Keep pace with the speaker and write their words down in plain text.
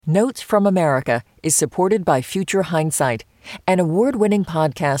Notes from America is supported by Future Hindsight, an award-winning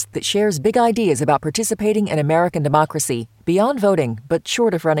podcast that shares big ideas about participating in American democracy, beyond voting, but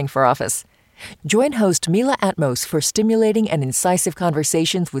short of running for office. Join host Mila Atmos for stimulating and incisive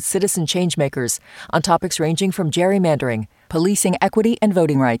conversations with citizen changemakers on topics ranging from gerrymandering, policing equity, and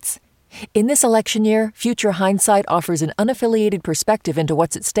voting rights. In this election year, Future Hindsight offers an unaffiliated perspective into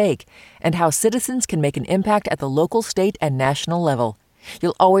what's at stake and how citizens can make an impact at the local, state, and national level.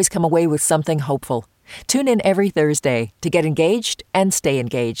 You'll always come away with something hopeful. Tune in every Thursday to get engaged and stay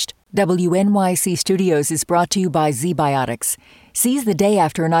engaged. WNYC Studios is brought to you by ZBiotics. Seize the day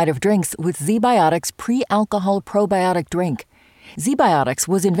after a night of drinks with ZBiotics pre-alcohol probiotic drink. ZBiotics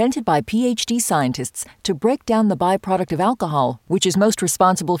was invented by PhD scientists to break down the byproduct of alcohol, which is most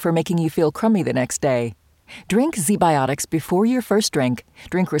responsible for making you feel crummy the next day. Drink ZBiotics before your first drink,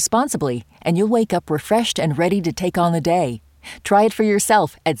 drink responsibly, and you'll wake up refreshed and ready to take on the day. Try it for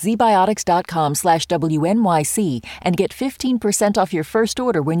yourself at zbiotics.com/WNYC and get 15% off your first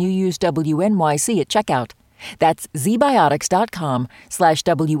order when you use WNYC at checkout. That's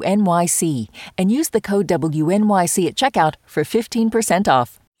zbiotics.com/WNYC and use the code WNYC at checkout for 15%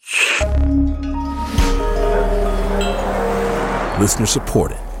 off. Listener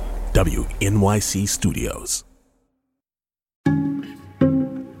supported. WNYC Studios.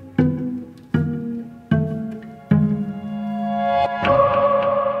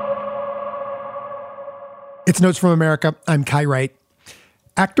 It's Notes from America. I'm Kai Wright.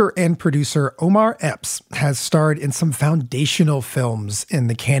 Actor and producer Omar Epps has starred in some foundational films in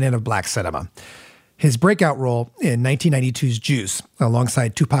the canon of black cinema. His breakout role in 1992's Juice,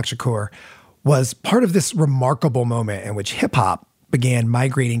 alongside Tupac Shakur, was part of this remarkable moment in which hip-hop began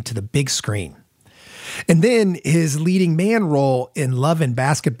migrating to the big screen. And then his leading man role in Love and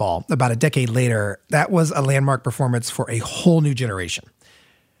Basketball, about a decade later, that was a landmark performance for a whole new generation.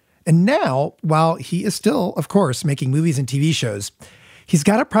 And now, while he is still, of course, making movies and TV shows, he's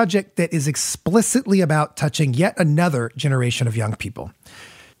got a project that is explicitly about touching yet another generation of young people.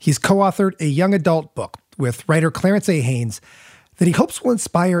 He's co-authored a young adult book with writer Clarence A. Haynes that he hopes will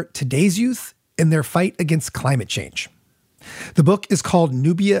inspire today's youth in their fight against climate change. The book is called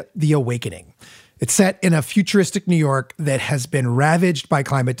Nubia: The Awakening. It's set in a futuristic New York that has been ravaged by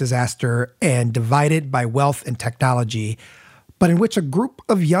climate disaster and divided by wealth and technology, but in which a group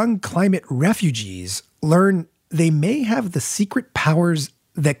of young climate refugees learn they may have the secret powers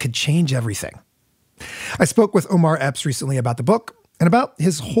that could change everything. I spoke with Omar Epps recently about the book and about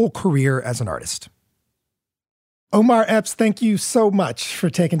his whole career as an artist. Omar Epps, thank you so much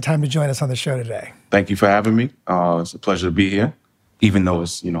for taking time to join us on the show today. Thank you for having me. It's a pleasure to be here, even though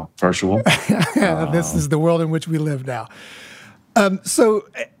it's, virtual. This is the world in which we live now. So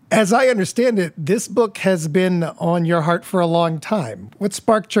as I understand it, this book has been on your heart for a long time. What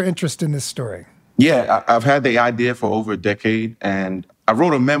sparked your interest in this story? Yeah, I've had the idea for over a decade, and I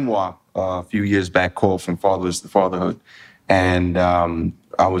wrote a memoir a few years back called From Fatherless to Fatherhood. And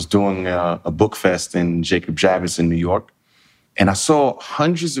I was doing a book fest in Jacob Javits in New York, and I saw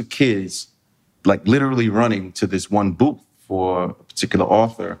hundreds of kids like literally running to this one booth for a particular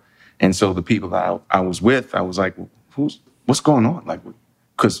author. And so the people that I was with, I was like, what's going on? Like,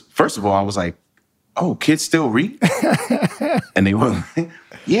 because first of all, I was like, oh, kids still read? And they were like,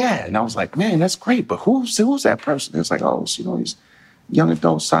 yeah. And I was like, man, that's great. But who's that person? It's like, oh, he's young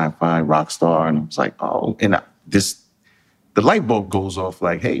adult sci-fi rock star. And I was like, oh, and the light bulb goes off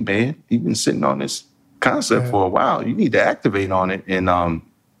like, hey, man, you've been sitting on this concept for a while. You need to activate on it. And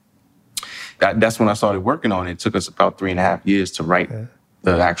that's when I started working on it. It took us about 3.5 years to write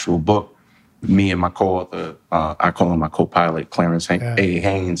the actual book. Me and my co-author, I call him my co-pilot, Clarence A.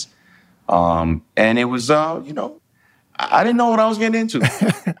 Haynes. And it was, I didn't know what I was getting into.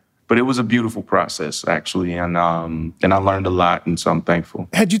 But it was a beautiful process, actually. And I learned a lot, and so I'm thankful.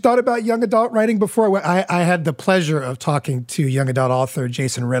 Had you thought about young adult writing before? I had the pleasure of talking to young adult author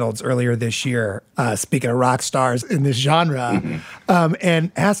Jason Reynolds earlier this year, speaking of rock stars in this genre,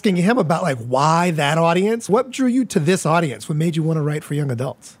 and asking him about why that audience? What drew you to this audience? What made you want to write for young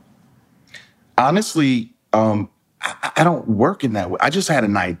adults? Honestly, I don't work in that way. I just had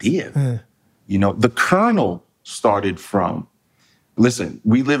an idea. The kernel started from, listen,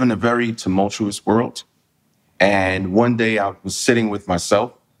 we live in a very tumultuous world. And one day I was sitting with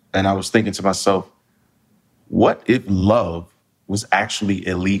myself and I was thinking to myself, what if love was actually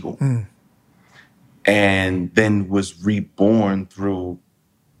illegal? And then was reborn through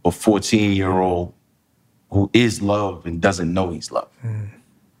a 14-year-old who is loved and doesn't know he's loved.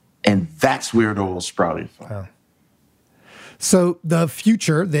 And that's where it all sprouted from. Wow. So the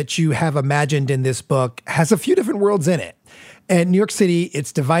future that you have imagined in this book has a few different worlds in it. And New York City,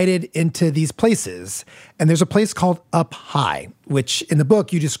 it's divided into these places. And there's a place called Up High, which in the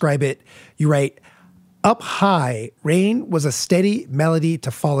book you describe it, you write, "Up high, rain was a steady melody to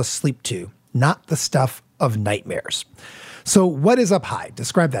fall asleep to, not the stuff of nightmares." So what is Up High?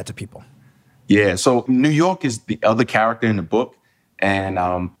 Describe that to people. Yeah, so New York is the other character in the book. And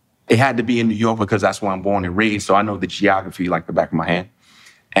it had to be in New York because that's where I'm born and raised. So I know the geography like the back of my hand.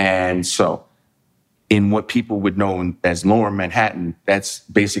 And so in what people would know as Lower Manhattan, that's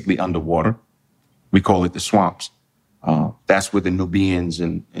basically underwater. We call it the swamps. That's where the Nubians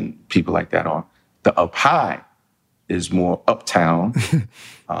and people like that are. The Up High is more uptown,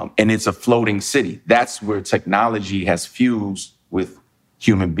 and it's a floating city. That's where technology has fused with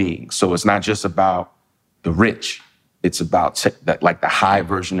human beings. So it's not just about the rich. It's about like the high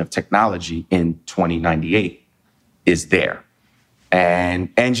version of technology in 2098 is there. And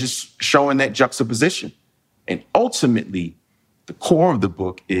just showing that juxtaposition. And ultimately, the core of the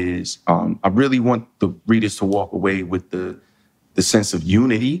book is I really want the readers to walk away with the sense of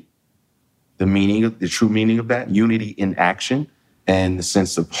unity, the true meaning of that, unity in action, and the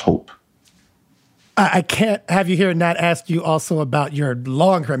sense of hope. I can't have you here and not ask you also about your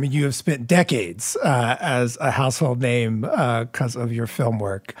long career. I mean, you have spent decades as a household name because of your film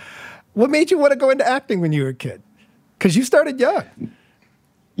work. What made you want to go into acting when you were a kid? Because you started young.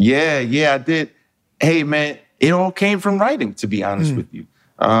 Yeah, I did. Hey, man, it all came from writing, to be honest with you.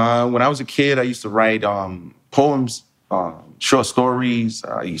 When I was a kid, I used to write poems, short stories.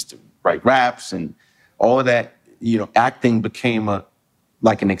 I used to write raps and all of that. You know, acting became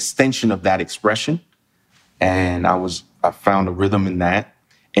like an extension of that expression. And I found a rhythm in that.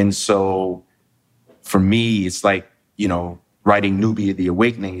 And so for me, it's like, you know, writing Nubia the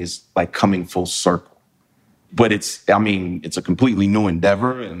Awakening is like coming full circle. But it's a completely new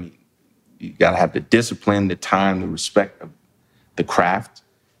endeavor. I mean, you got to have the discipline, the time, the respect of the craft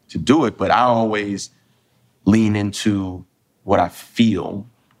to do it. But I always lean into what I feel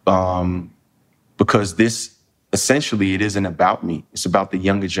because this, essentially, it isn't about me. It's about the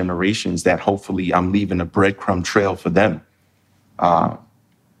younger generations that hopefully I'm leaving a breadcrumb trail for them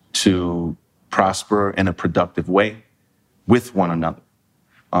to prosper in a productive way with one another.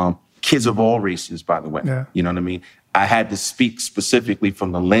 Kids of all races, by the way. Yeah. You know what I mean? I had to speak specifically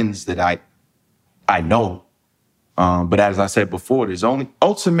from the lens that I know. But as I said before, there's only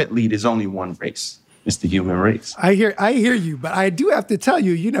one race. It's the human race. I hear you, but I do have to tell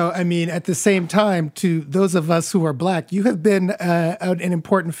you, you know, I mean, at the same time, to those of us who are Black, you have been an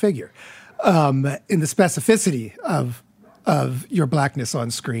important figure in the specificity of your Blackness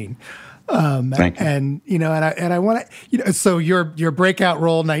on screen. Thank you. And you know, and I want to, you know, so your breakout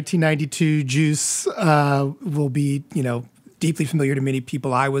role, 1992, Juice, will be, you know, deeply familiar to many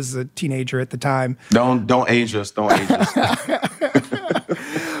people. I was a teenager at the time. Don't age us. Don't age us.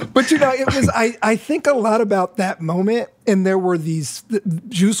 But you know, it was. I think a lot about that moment, and there were these.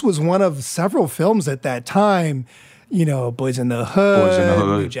 Juice was one of several films at that time. You know, Boys in the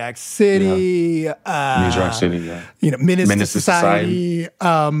Hood, New Jack City, you know, Menace to Society,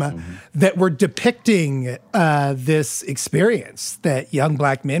 that were depicting this experience that young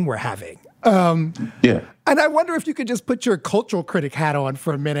Black men were having. And I wonder if you could just put your cultural critic hat on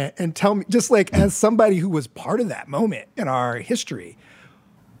for a minute and tell me, just like as somebody who was part of that moment in our history,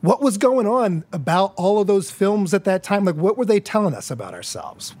 what was going on about all of those films at that time? Like, what were they telling us about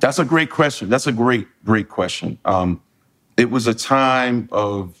ourselves? That's a great question. That's a great question. It was a time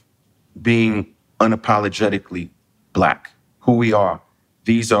of being unapologetically Black, who we are.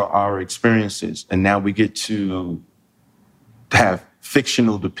 These are our experiences. And now we get to have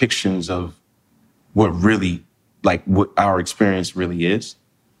fictional depictions of what really, like, what our experience really is.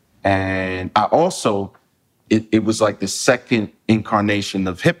 And I also, it was like the second incarnation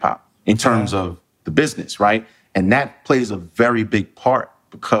of hip hop in terms of the business, right? And that plays a very big part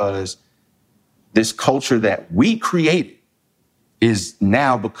because this culture that we created is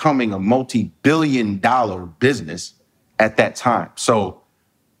now becoming a multi-billion-dollar business at that time. So,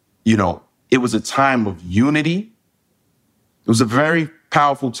 you know, it was a time of unity. It was a very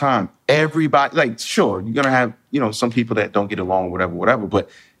powerful time. Everybody, like, sure, you're going to have, you know, some people that don't get along, whatever, but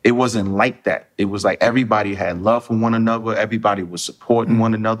it wasn't like that. It was like everybody had love for one another. Everybody was supporting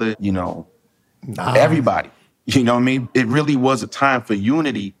one another, you know, everybody. You know what I mean? It really was a time for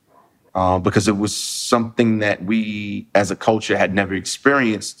unity because it was something that we as a culture had never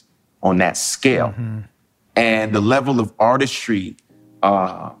experienced on that scale. And the level of artistry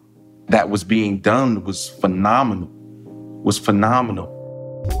that was being done was phenomenal.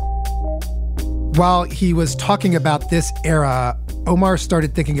 While he was talking about this era, Omar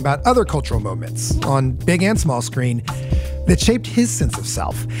started thinking about other cultural moments on big and small screen that shaped his sense of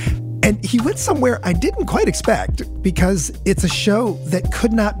self. And he went somewhere I didn't quite expect because it's a show that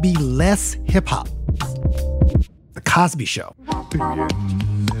could not be less hip-hop. The Cosby Show.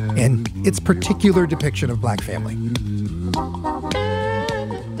 And its particular depiction of Black family.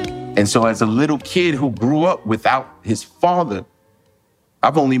 And so as a little kid who grew up without his father,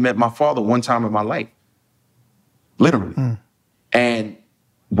 I've only met my father one time in my life. Literally. And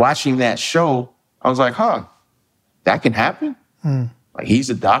watching that show, I was like, that can happen? Like, he's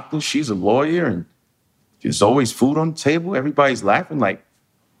a doctor, she's a lawyer, and there's always food on the table. Everybody's laughing. Like,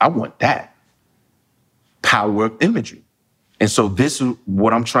 I want that. Power of imagery. And so this is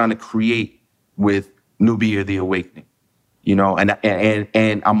what I'm trying to create with Nubia the Awakening. You know,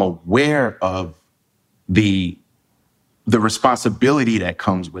 and I'm aware of the responsibility that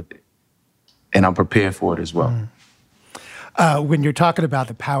comes with it. And I'm prepared for it as well. When you're talking about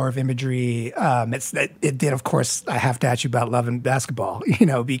the power of imagery, it did, of course, I have to ask you about Love and Basketball, you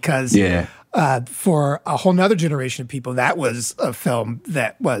know, because for a whole nother generation of people, that was a film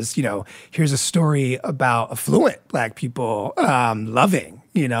that was, you know, here's a story about affluent Black people loving,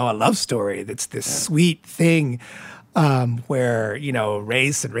 you know, a love story that's this sweet thing where, you know,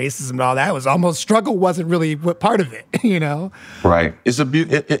 race and racism and all that was almost struggle wasn't really part of it, you know? Right. It's a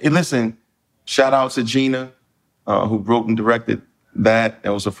listen, shout out to Gina, who wrote and directed that.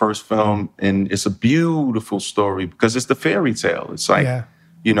 That was her first film. And it's a beautiful story because it's the fairy tale. It's like,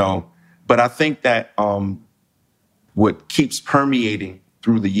 you know, but I think that what keeps permeating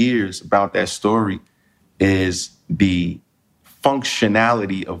through the years about that story is the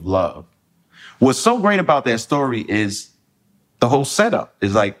functionality of love. What's so great about that story is the whole setup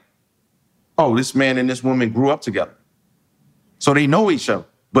is like, oh, this man and this woman grew up together. So they know each other,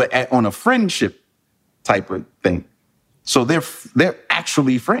 but on a friendship type of thing. So they're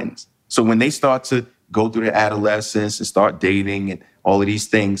actually friends. So when they start to go through their adolescence and start dating and all of these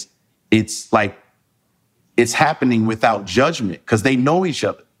things, it's like it's happening without judgment because they know each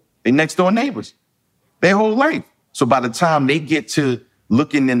other. They're next door neighbors their whole life. So by the time they get to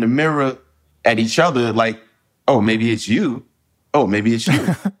looking in the mirror at each other, like, oh, maybe it's you. Oh, maybe it's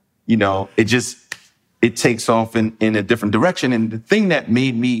you. You know, it takes off in a different direction. And the thing that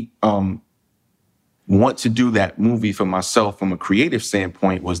made me want to do that movie for myself from a creative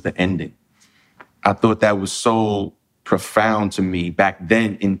standpoint was the ending. I thought that was so profound to me back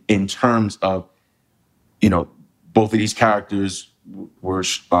then in terms of, you know, both of these characters were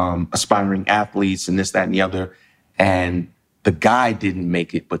aspiring athletes and this, that, and the other. And the guy didn't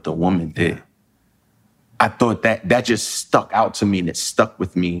make it, but the woman did. I thought that just stuck out to me and it stuck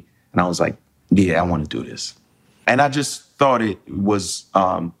with me. And I was like, yeah, I want to do this. And I just thought it was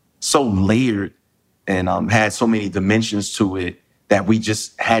so layered and had so many dimensions to it that we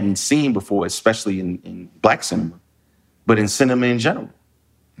just hadn't seen before, especially in Black cinema, but in cinema in general.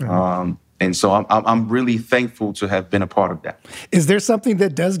 And so I'm really thankful to have been a part of that. Is there something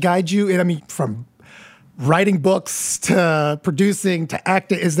that does guide you? I mean, from writing books to producing to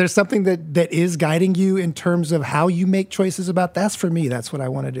acting, is there something that is guiding you in terms of how you make choices about that's for me, that's what I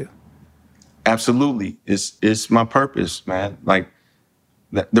want to do? Absolutely. It's my purpose, man. Like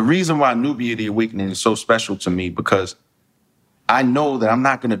the reason why Nubia the Awakening is so special to me because I know that I'm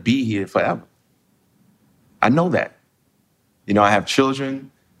not going to be here forever. I know that. You know, I have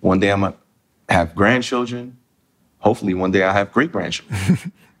children. One day I'm going to have grandchildren. Hopefully one day I'll have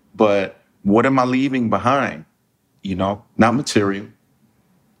great-grandchildren. But what am I leaving behind? You know, not material,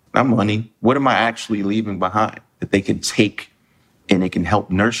 not money. What am I actually leaving behind that they can take and it can help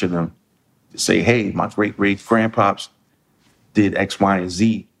nurture them to say, hey, my great-great-grandpops did X, Y, and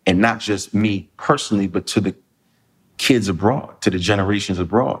Z. And not just me personally, but to the kids abroad, to the generations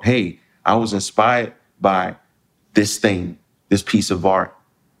abroad. Hey, I was inspired by this thing, this piece of art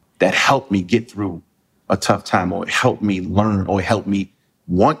that helped me get through a tough time, or it helped me learn, or it helped me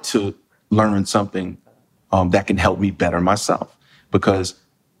want to learn something that can help me better myself. Because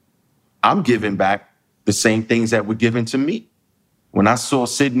I'm giving back the same things that were given to me. When I saw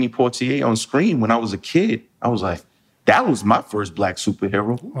Sidney Poitier on screen when I was a kid, I was like, that was my first Black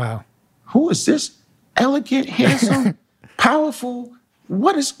superhero. Wow. Who is this elegant, handsome, powerful?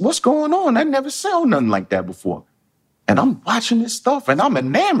 What's going on? I never saw nothing like that before. And I'm watching this stuff and I'm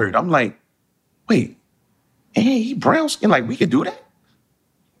enamored. I'm like, wait, hey, he brown skin, like we could do that?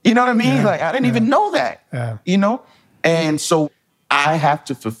 You know what I mean? Yeah. Like I didn't even know that, you know? And so I have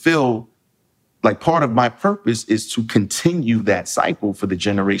to fulfill, like part of my purpose is to continue that cycle for the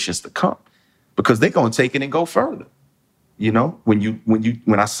generations to come because they're going to take it and go further. You know,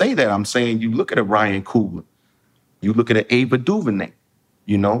 when I say that, I'm saying you look at a Ryan Coogler, you look at an Ava DuVernay,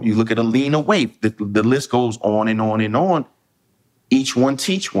 you know, you look at a Lena Waithe. The list goes on and on and on. Each one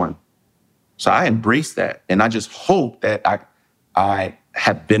teach one. So I embrace that, and I just hope that I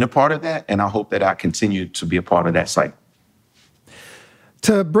have been a part of that, and I hope that I continue to be a part of that cycle.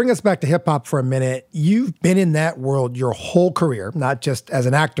 To bring us back to hip hop for a minute, you've been in that world your whole career, not just as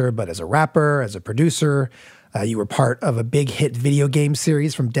an actor, but as a rapper, as a producer. You were part of a big hit video game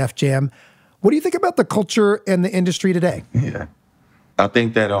series from Def Jam. What do you think about the culture and the industry today? Yeah, I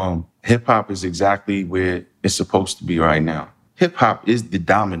think that hip hop is exactly where it's supposed to be right now. Hip hop is the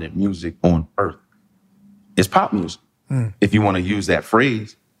dominant music on earth. It's pop music. If you want to use that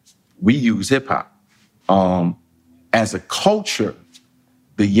phrase, we use hip hop. As a culture,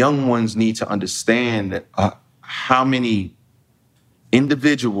 the young ones need to understand that how many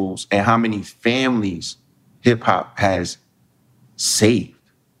individuals and how many families hip hop has saved,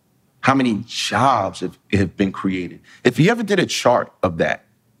 how many jobs have been created. If you ever did a chart of that,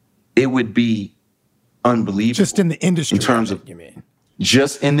 it would be unbelievable. Just in the industry, in terms of, you mean?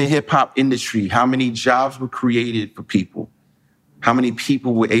 Just in the hip hop industry, how many jobs were created for people? How many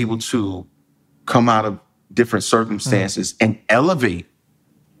people were able to come out of different circumstances and elevate?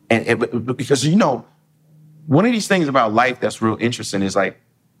 And because, you know, one of these things about life that's real interesting is like,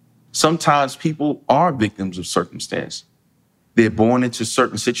 sometimes people are victims of circumstance. They're born into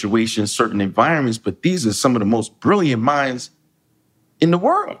certain situations, certain environments, but these are some of the most brilliant minds in the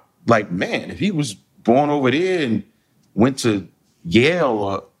world. Like, man, if he was born over there and went to Yale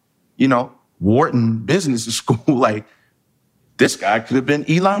or, you know, Wharton Business School, like, this guy could have been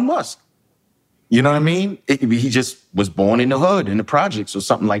Elon Musk. You know what I mean? He just was born in the hood, in the projects or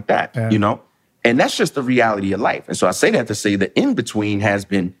something like that, you know? And that's just the reality of life. And so I say that to say the in-between has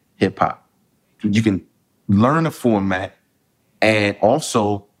been hip-hop. You can learn a format and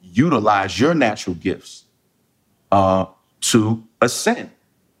also utilize your natural gifts to ascend,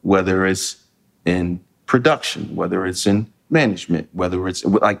 whether it's in production, whether it's in management, whether it's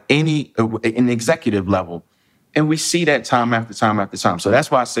like an executive level. And we see that time after time after time. So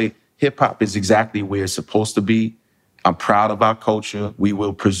that's why I say hip-hop is exactly where it's supposed to be. I'm proud of our culture. We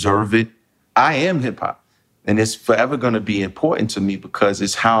will preserve it. I am hip-hop. And it's forever going to be important to me because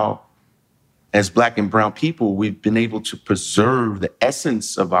it's how, as Black and brown people, we've been able to preserve the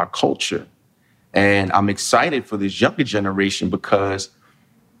essence of our culture. And I'm excited for this younger generation because,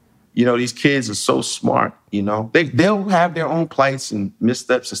 you know, these kids are so smart, you know. They'll have their own plights and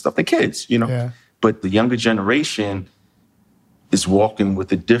missteps and stuff. They're kids, you know. Yeah. But the younger generation is walking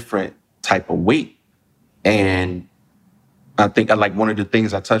with a different type of weight. And I think like one of the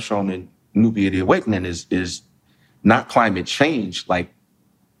things I touched on in Nubia the Awakening is not climate change, like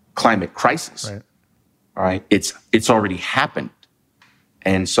climate crisis. Right. All right. It's already happened.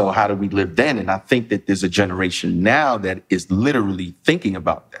 And so how do we live then? And I think that there's a generation now that is literally thinking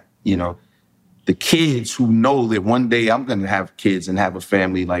about that. You know, the kids who know that one day I'm going to have kids and have a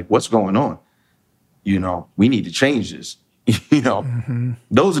family, like, what's going on? You know, we need to change this. You know,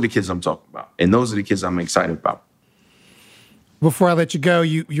 Those are the kids I'm talking about. And those are the kids I'm excited about. Before I let you go,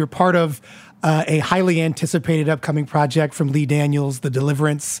 you're part of a highly anticipated upcoming project from Lee Daniels, The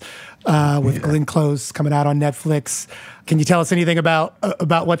Deliverance, with Glenn Close coming out on Netflix. Can you tell us anything about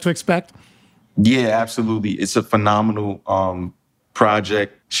what to expect? Yeah, absolutely. It's a phenomenal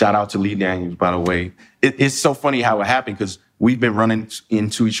project. Shout out to Lee Daniels, by the way. It's so funny how it happened because we've been running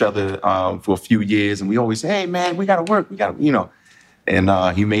into each other for a few years, and we always say, "Hey, man, we got to work. We got to, you know." And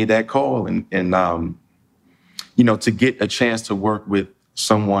he made that call, and you know, to get a chance to work with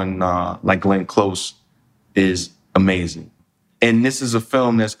someone like Glenn Close is amazing. And this is a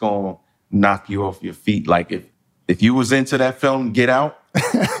film that's gonna knock you off your feet. Like if you was into that film, Get Out,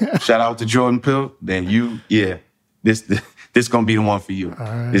 shout out to Jordan Peele, then this gonna be the one for you.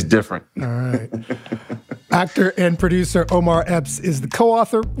 Right. It's different. All right. Actor and producer Omar Epps is the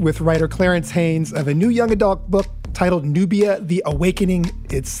co-author with writer Clarence Haynes of a new young adult book titled Nubia the Awakening.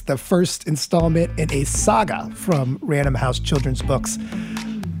 It's the first installment in a saga from Random House Children's Books.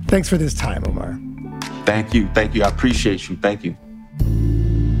 Thanks for this time, Omar. Thank you. Thank you. I appreciate you. Thank you.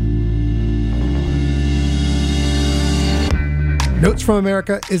 Notes from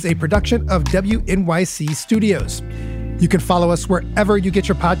America is a production of WNYC Studios. You can follow us wherever you get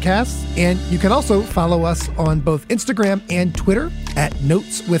your podcasts, and you can also follow us on both Instagram and Twitter at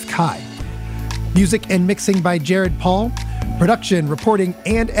Notes with Kai. Music and mixing by Jared Paul. Production, reporting,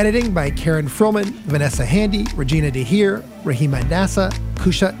 and editing by Karen Froman, Vanessa Handy, Regina DeHeer, Rahima Nassa,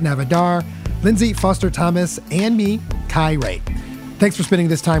 Kusha Navadar, Lindsay Foster Thomas, and me, Kai Wright. Thanks for spending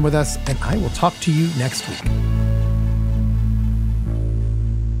this time with us, and I will talk to you next week.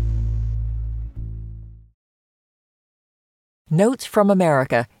 Notes from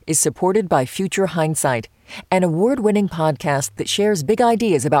America is supported by Future Hindsight, an award-winning podcast that shares big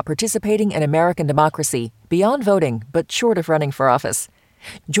ideas about participating in American democracy beyond voting, but short of running for office.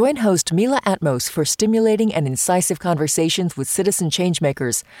 Join host Mila Atmos for stimulating and incisive conversations with citizen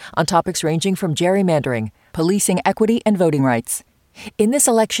changemakers on topics ranging from gerrymandering, policing equity, and voting rights. In this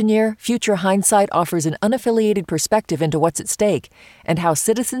election year, Future Hindsight offers an unaffiliated perspective into what's at stake and how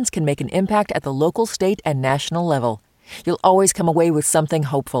citizens can make an impact at the local, state, and national level. You'll always come away with something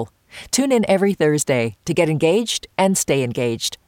hopeful. Tune in every Thursday to get engaged and stay engaged.